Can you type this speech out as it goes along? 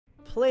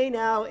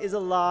PlayNow is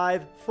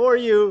alive for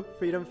you,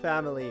 Freedom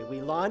Family. We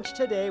launched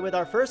today with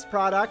our first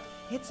product.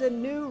 It's a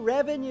new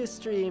revenue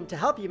stream to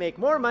help you make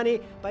more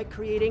money by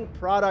creating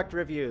product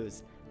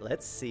reviews.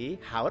 Let's see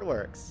how it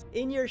works.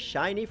 In your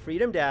shiny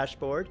Freedom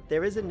dashboard,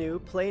 there is a new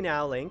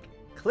PlayNow link.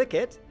 Click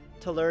it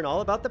to learn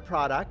all about the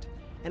product.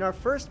 And our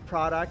first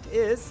product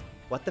is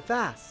What the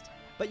Fast.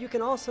 But you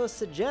can also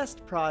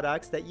suggest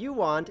products that you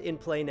want in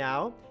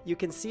PlayNow. You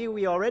can see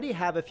we already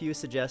have a few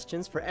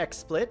suggestions for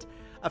XSplit,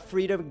 a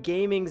Freedom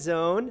Gaming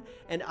Zone,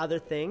 and other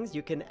things.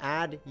 You can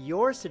add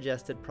your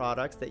suggested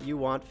products that you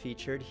want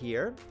featured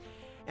here.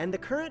 And the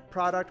current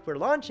product we're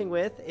launching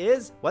with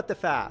is What the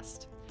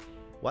Fast.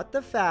 What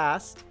the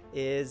Fast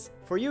is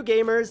for you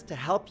gamers to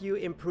help you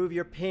improve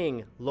your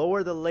ping,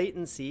 lower the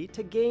latency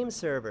to game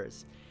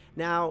servers.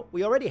 Now,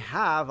 we already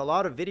have a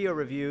lot of video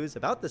reviews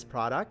about this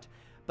product,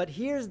 but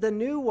here's the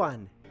new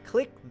one.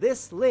 Click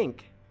this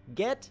link.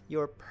 Get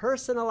your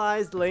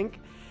personalized link,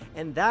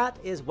 and that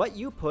is what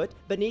you put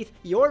beneath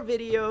your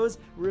videos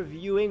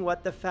reviewing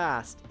What the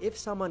Fast. If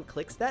someone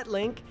clicks that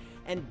link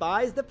and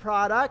buys the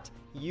product,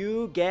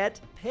 you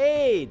get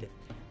paid.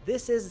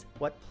 This is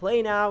what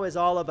PlayNow is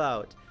all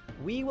about.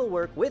 We will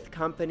work with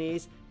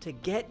companies to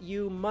get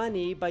you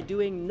money by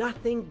doing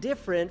nothing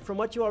different from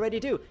what you already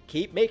do.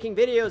 Keep making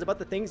videos about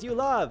the things you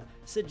love.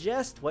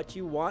 Suggest what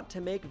you want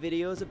to make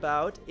videos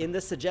about in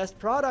the Suggest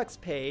Products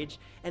page.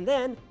 And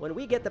then when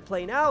we get the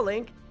PlayNow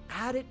link,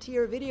 add it to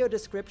your video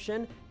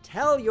description.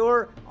 Tell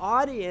your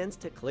audience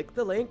to click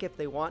the link if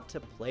they want to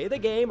play the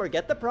game or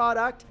get the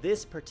product.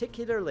 This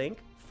particular link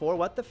for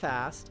What the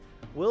Fast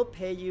will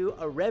pay you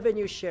a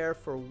revenue share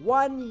for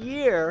 1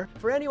 year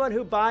for anyone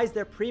who buys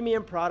their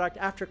premium product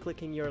after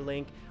clicking your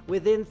link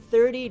within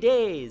 30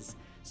 days.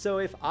 So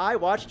if I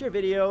watched your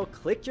video,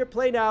 clicked your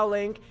PlayNow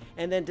link,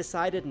 and then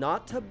decided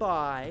not to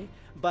buy,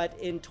 but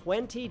in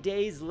 20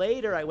 days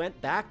later I went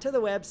back to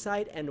the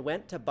website and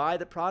went to buy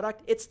the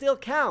product, it still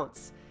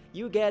counts.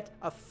 You get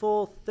a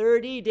full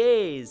 30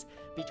 days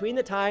between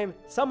the time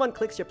someone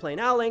clicks your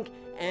PlayNow link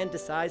and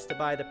decides to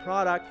buy the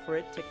product for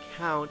it to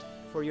count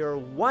for your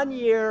 1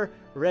 year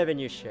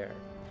revenue share.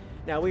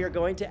 Now we are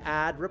going to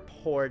add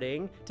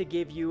reporting to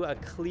give you a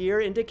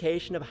clear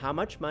indication of how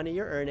much money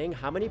you're earning,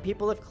 how many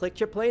people have clicked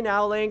your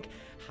PlayNow link,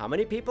 how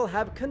many people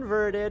have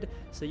converted,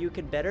 so you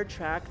can better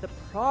track the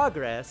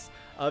progress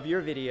of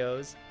your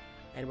videos.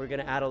 And we're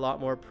gonna add a lot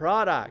more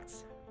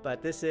products.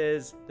 But this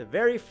is the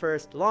very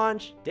first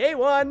launch, day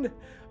 1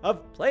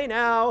 of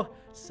PlayNow.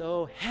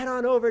 So head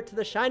on over to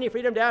the Shiny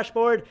Freedom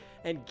dashboard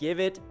and give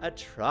it a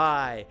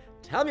try.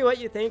 Tell me what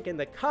you think in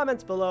the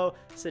comments below.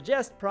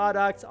 Suggest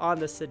products on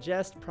the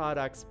Suggest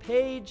Products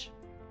page.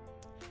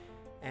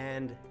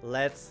 And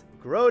let's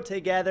grow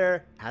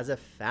together as a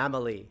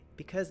family,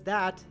 because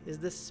that is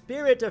the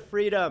spirit of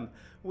freedom.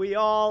 We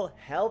all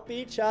help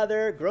each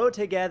other grow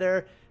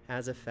together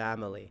as a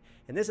family.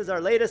 And this is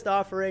our latest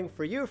offering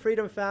for you,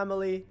 Freedom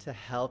Family, to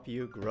help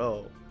you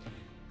grow.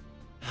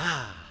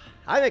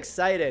 I'm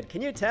excited.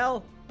 Can you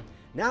tell?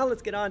 Now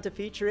let's get on to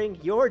featuring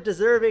your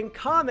deserving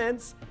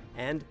comments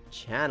and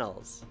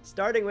channels.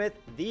 Starting with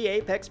The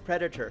Apex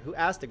Predator, who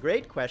asked a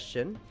great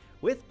question.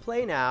 With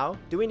PlayNow,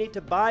 do we need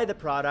to buy the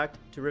product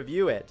to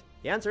review it?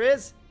 The answer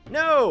is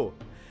no!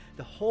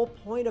 The whole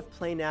point of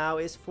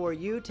PlayNow is for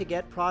you to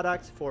get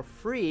products for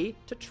free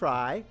to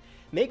try,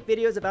 make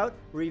videos about,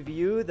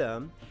 review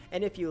them,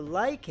 and if you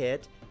like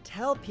it,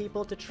 tell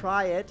people to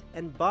try it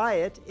and buy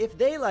it if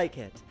they like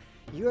it.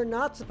 You're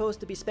not supposed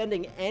to be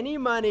spending any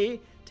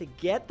money to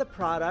get the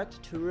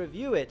product to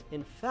review it.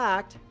 In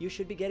fact, you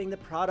should be getting the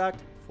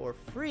product for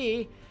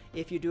free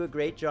if you do a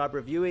great job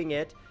reviewing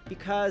it,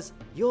 because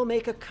you'll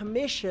make a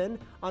commission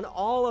on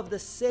all of the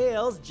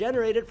sales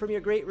generated from your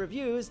great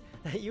reviews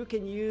that you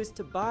can use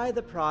to buy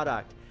the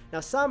product. Now,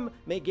 some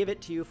may give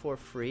it to you for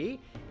free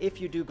if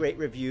you do great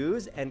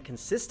reviews and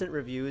consistent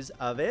reviews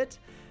of it,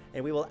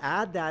 and we will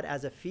add that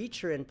as a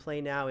feature in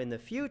PlayNow in the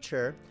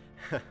future.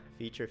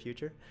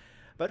 Future.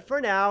 But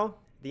for now,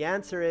 the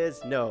answer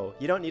is no.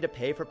 You don't need to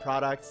pay for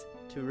products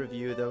to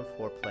review them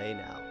for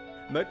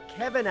PlayNow.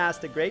 McKevin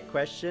asked a great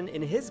question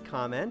in his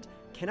comment.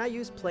 Can I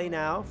use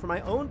PlayNow for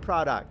my own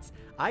products?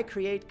 I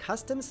create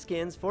custom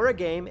skins for a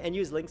game and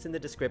use links in the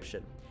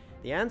description.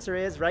 The answer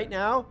is right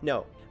now,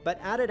 no. But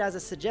add it as a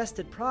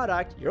suggested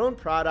product, your own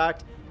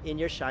product, in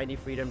your Shiny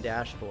Freedom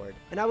dashboard.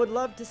 And I would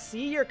love to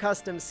see your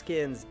custom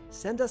skins.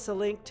 Send us a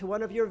link to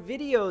one of your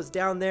videos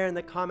down there in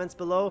the comments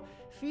below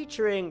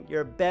featuring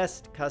your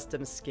best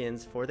custom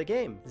skins for the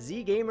game.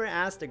 ZGamer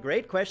asked a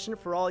great question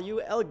for all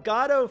you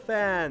Elgato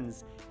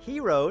fans. He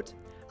wrote,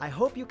 I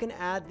hope you can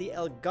add the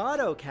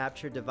Elgato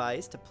capture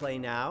device to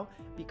PlayNow,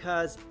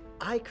 because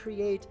I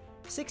create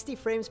 60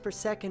 frames per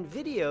second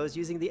videos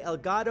using the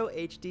Elgato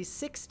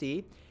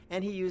HD60,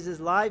 and he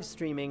uses live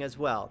streaming as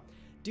well.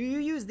 Do you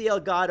use the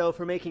Elgato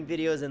for making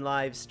videos and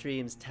live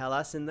streams? Tell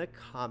us in the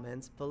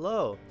comments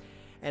below.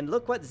 And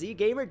look what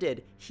ZGamer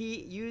did.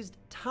 He used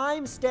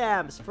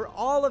timestamps for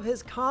all of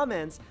his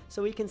comments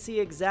so we can see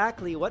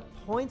exactly what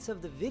points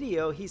of the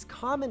video he's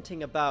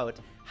commenting about.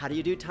 How do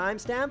you do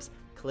timestamps?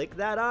 Click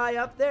that eye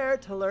up there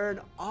to learn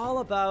all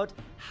about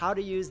how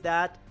to use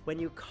that when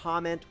you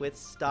comment with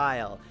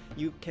style.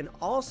 You can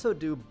also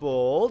do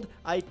bold,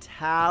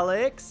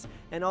 italics,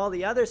 and all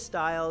the other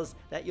styles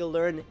that you'll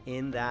learn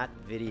in that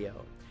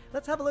video.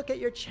 Let's have a look at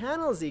your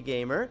channel, Z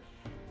Gamer.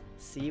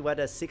 See what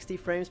a 60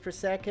 frames per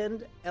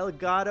second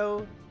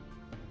Elgato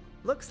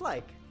looks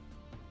like.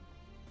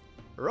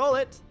 Roll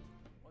it.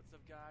 What's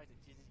up guys,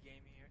 it's Jesus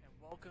Gaming here, and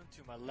welcome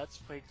to my Let's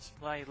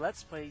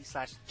Play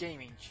 /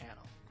 gaming channel.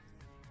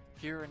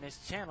 Here in this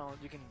channel,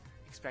 you can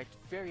expect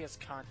various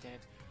content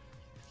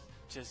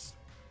just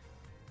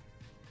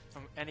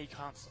from any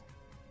console.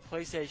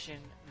 PlayStation,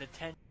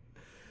 Nintendo.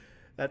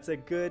 That's a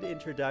good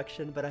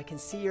introduction, but I can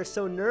see you're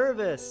so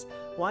nervous.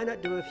 Why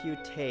not do a few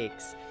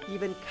takes?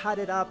 Even cut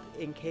it up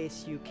in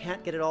case you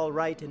can't get it all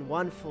right in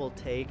one full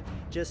take.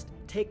 Just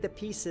take the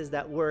pieces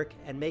that work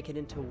and make it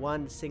into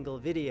one single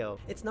video.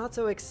 It's not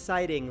so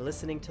exciting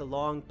listening to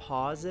long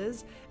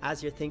pauses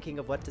as you're thinking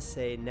of what to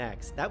say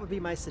next. That would be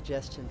my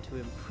suggestion to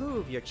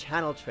improve your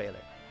channel trailer.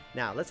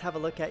 Now, let's have a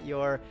look at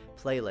your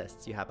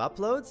playlists. You have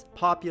uploads,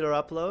 popular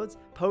uploads,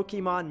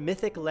 Pokemon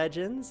Mythic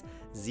Legends,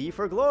 Z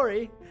for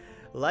Glory,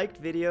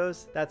 liked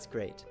videos. That's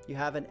great. You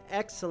have an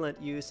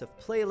excellent use of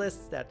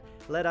playlists that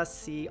let us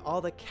see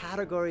all the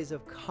categories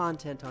of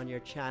content on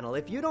your channel.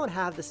 If you don't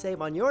have the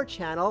same on your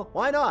channel,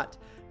 why not?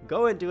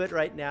 Go and do it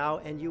right now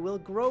and you will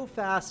grow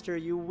faster.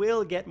 You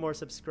will get more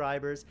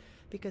subscribers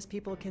because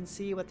people can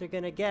see what they're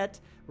going to get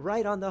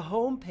right on the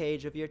home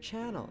page of your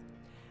channel.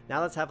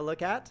 Now let's have a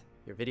look at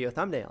your video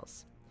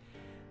thumbnails.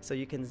 So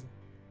you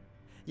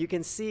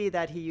can see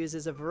that he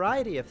uses a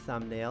variety of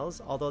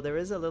thumbnails, although there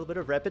is a little bit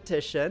of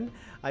repetition.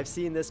 I've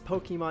seen this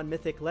Pokemon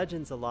Mythic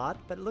Legends a lot,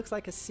 but it looks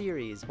like a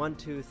series, 1,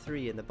 2,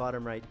 3 in the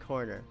bottom right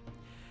corner.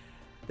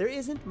 There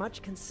isn't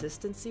much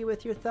consistency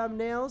with your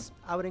thumbnails.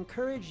 I would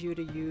encourage you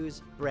to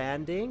use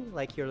branding,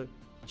 like your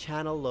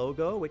channel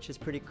logo, which is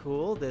pretty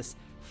cool. This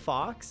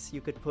fox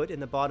you could put in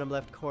the bottom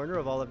left corner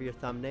of all of your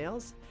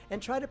thumbnails,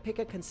 and try to pick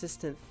a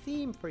consistent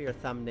theme for your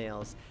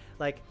thumbnails,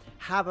 like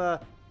have a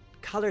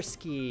color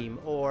scheme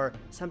or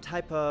some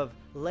type of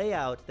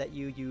layout that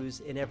you use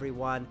in every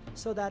one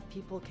so that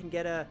people can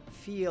get a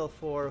feel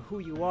for who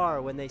you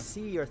are when they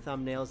see your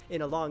thumbnails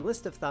in a long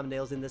list of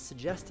thumbnails in the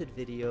suggested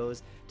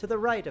videos to the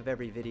right of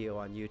every video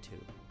on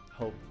YouTube.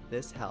 Hope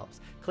this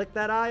helps. Click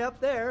that eye up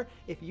there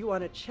if you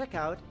want to check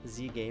out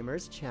Z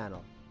Gamer's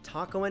channel.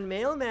 Taco and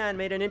Mailman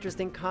made an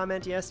interesting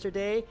comment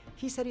yesterday.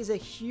 He said he's a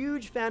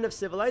huge fan of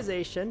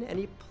Civilization and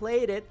he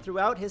played it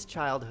throughout his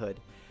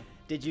childhood.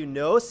 Did you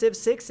know Civ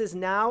 6 is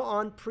now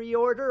on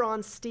pre-order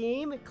on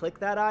Steam? Click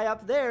that eye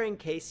up there in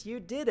case you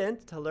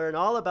didn't to learn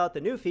all about the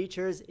new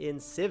features in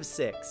Civ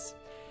 6.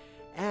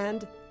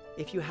 And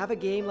if you have a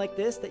game like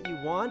this that you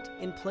want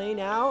in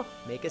PlayNow,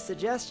 make a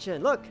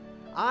suggestion. Look,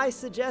 I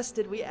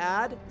suggested we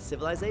add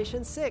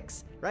Civilization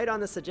 6 right on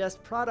the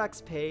Suggest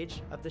Products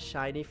page of the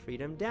Shiny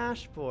Freedom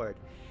dashboard.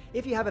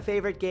 If you have a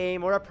favorite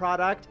game or a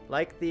product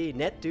like the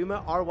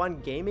NetDuma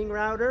R1 gaming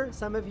router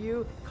some of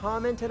you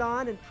commented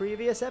on in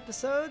previous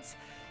episodes,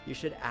 you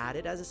should add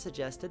it as a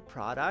suggested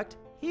product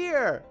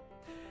here.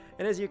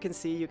 And as you can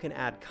see, you can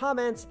add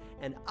comments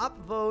and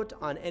upvote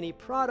on any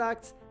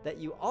products that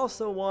you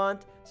also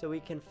want so we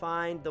can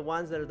find the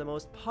ones that are the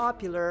most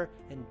popular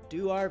and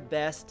do our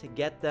best to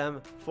get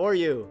them for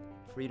you,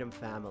 Freedom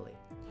Family.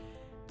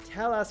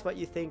 Tell us what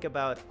you think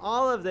about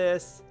all of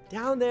this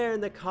down there in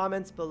the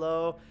comments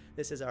below.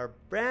 This is our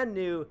brand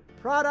new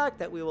product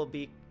that we will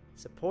be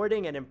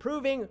supporting and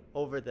improving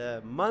over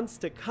the months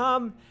to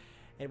come,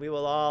 and we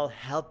will all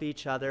help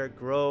each other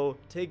grow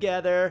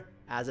together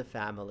as a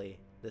family,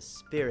 the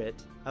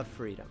spirit of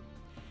freedom.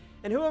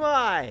 And who am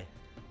I?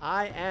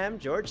 I am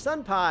George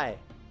Sunpie.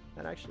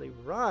 That actually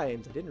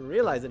rhymes. I didn't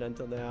realize it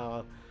until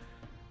now.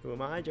 Who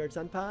am I, George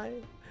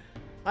Sunpie?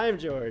 I am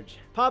George,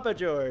 Papa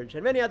George,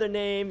 and many other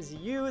names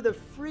you, the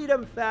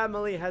Freedom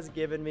Family, has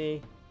given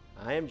me.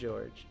 I am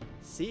George,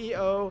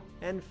 CEO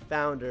and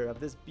founder of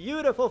this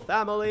beautiful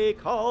family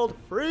called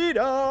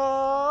Freedom!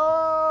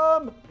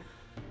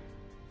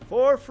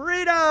 For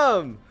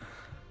freedom!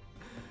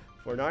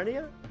 For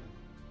Narnia?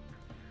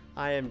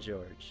 I am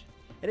George.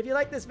 And if you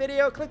like this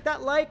video, click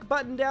that like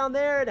button down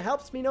there. It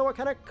helps me know what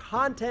kind of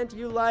content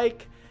you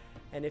like.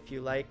 And if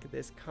you like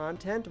this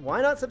content,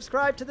 why not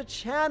subscribe to the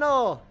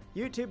channel?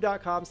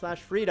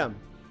 YouTube.com/freedom.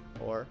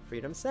 Or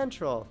Freedom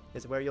Central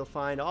is where you'll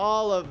find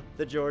all of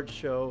the George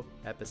Show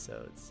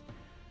episodes.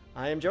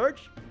 I am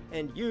George,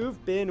 and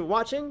you've been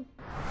watching.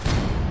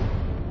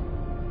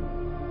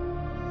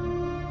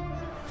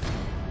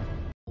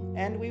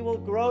 And we will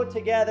grow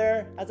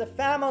together as a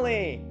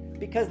family,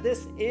 because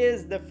this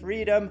is the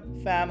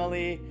Freedom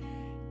Family.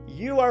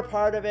 You are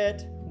part of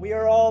it, we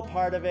are all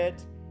part of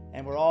it,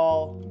 and we're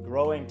all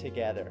growing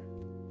together.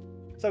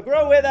 So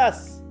grow with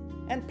us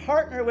and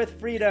partner with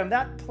Freedom.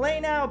 That Play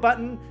Now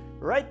button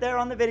right there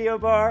on the video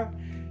bar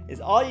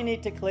is all you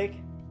need to click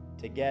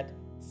to get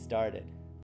started.